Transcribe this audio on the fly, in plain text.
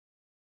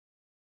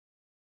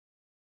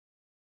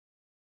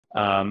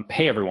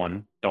Hey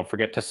everyone, don't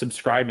forget to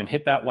subscribe and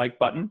hit that like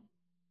button.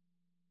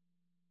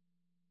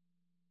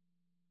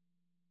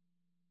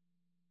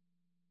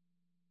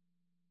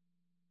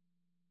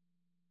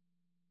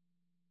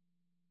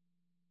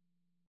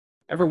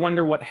 Ever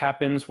wonder what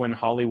happens when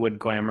Hollywood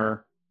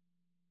glamour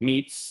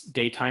meets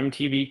daytime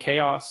TV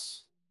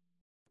chaos?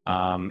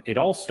 It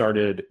all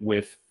started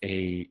with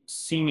a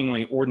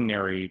seemingly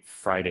ordinary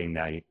Friday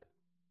night.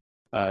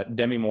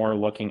 Demi Moore,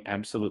 looking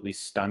absolutely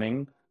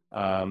stunning,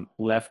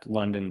 left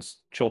London's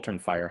Chiltern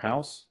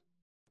Firehouse.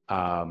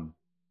 Um,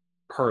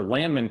 Her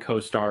Landman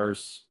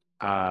co-stars,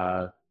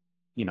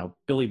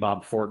 Billy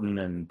Bob Thornton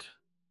and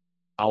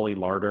Ollie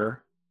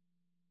Larder,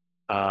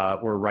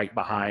 were right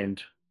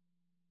behind,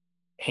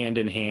 hand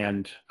in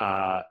hand,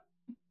 a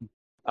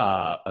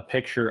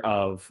picture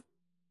of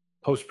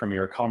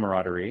post-premiere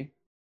camaraderie.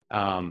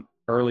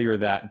 Earlier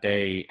that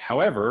day,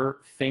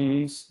 however,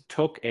 things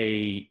took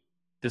a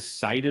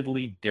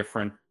decidedly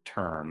different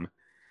turn.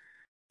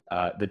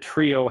 The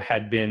trio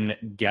had been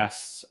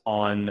guests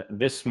on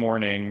This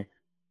Morning,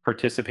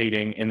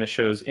 participating in the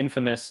show's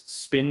infamous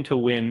Spin to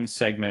Win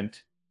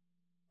segment.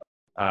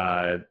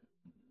 Uh,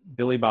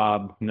 Billy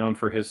Bob, known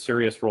for his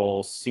serious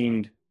roles,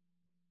 seemed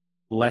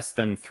less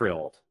than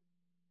thrilled.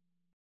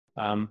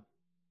 Um,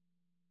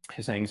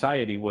 his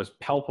anxiety was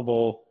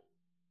palpable.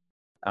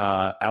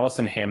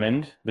 Allison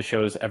Hammond, the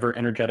show's ever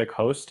energetic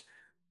host,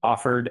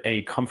 offered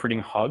a comforting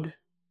hug.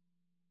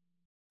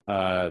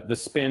 The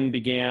spin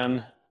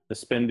began. The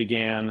spin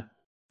began.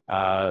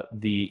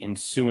 The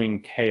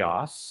ensuing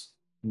chaos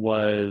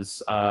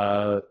was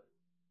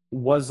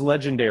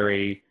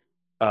legendary.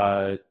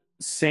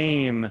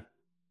 Same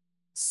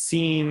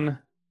scene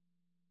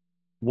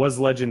was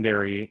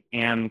legendary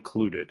and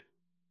included.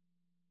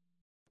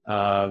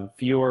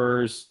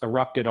 Viewers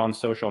erupted on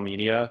social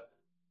media.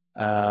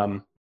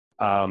 Um,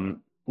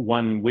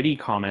 One witty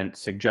comment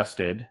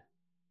suggested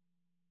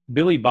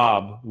Billy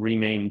Bob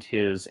remained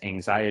his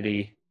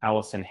anxiety.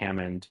 Allison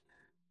Hammond.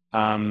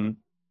 Um,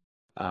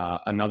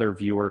 Another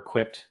viewer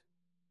quipped,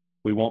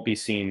 "We won't be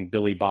seeing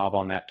Billy Bob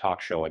on that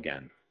talk show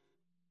again."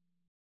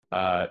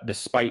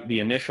 Despite the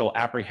initial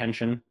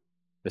apprehension,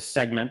 the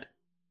segment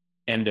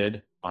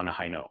ended on a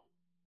high note.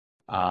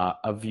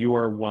 A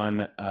viewer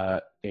won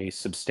a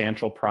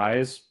substantial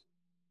prize.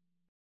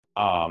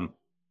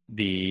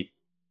 The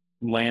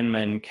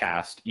Landman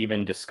cast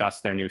even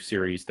discussed their new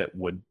series that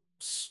would.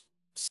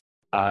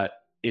 Uh,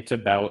 it's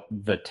about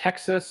the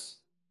Texas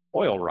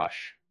oil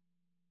rush,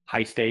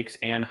 high stakes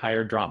and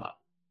higher drama.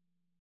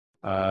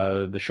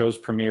 The show's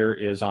premiere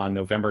is on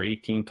November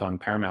 18th on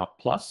Paramount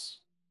Plus.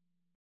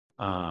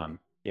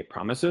 It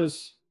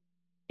promises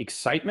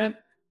excitement.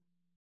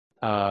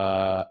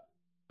 Uh,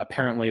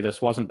 Apparently,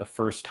 this wasn't the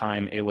first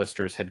time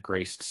A-listers had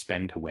graced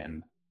Spin to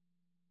Win.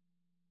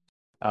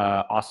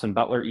 Austin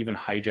Butler even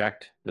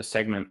hijacked the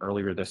segment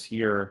earlier this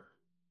year.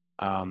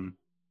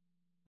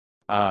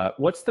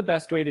 What's the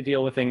best way to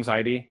deal with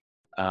anxiety?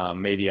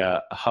 Maybe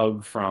a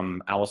hug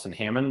from Allison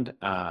Hammond.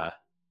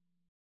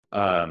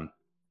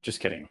 Just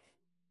kidding.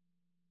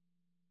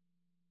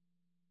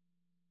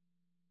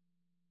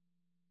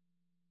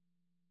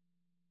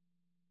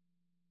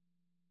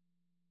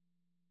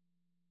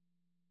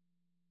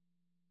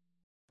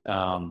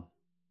 Um,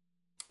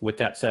 with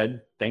that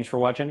said, thanks for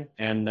watching,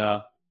 and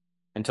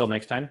until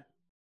next time,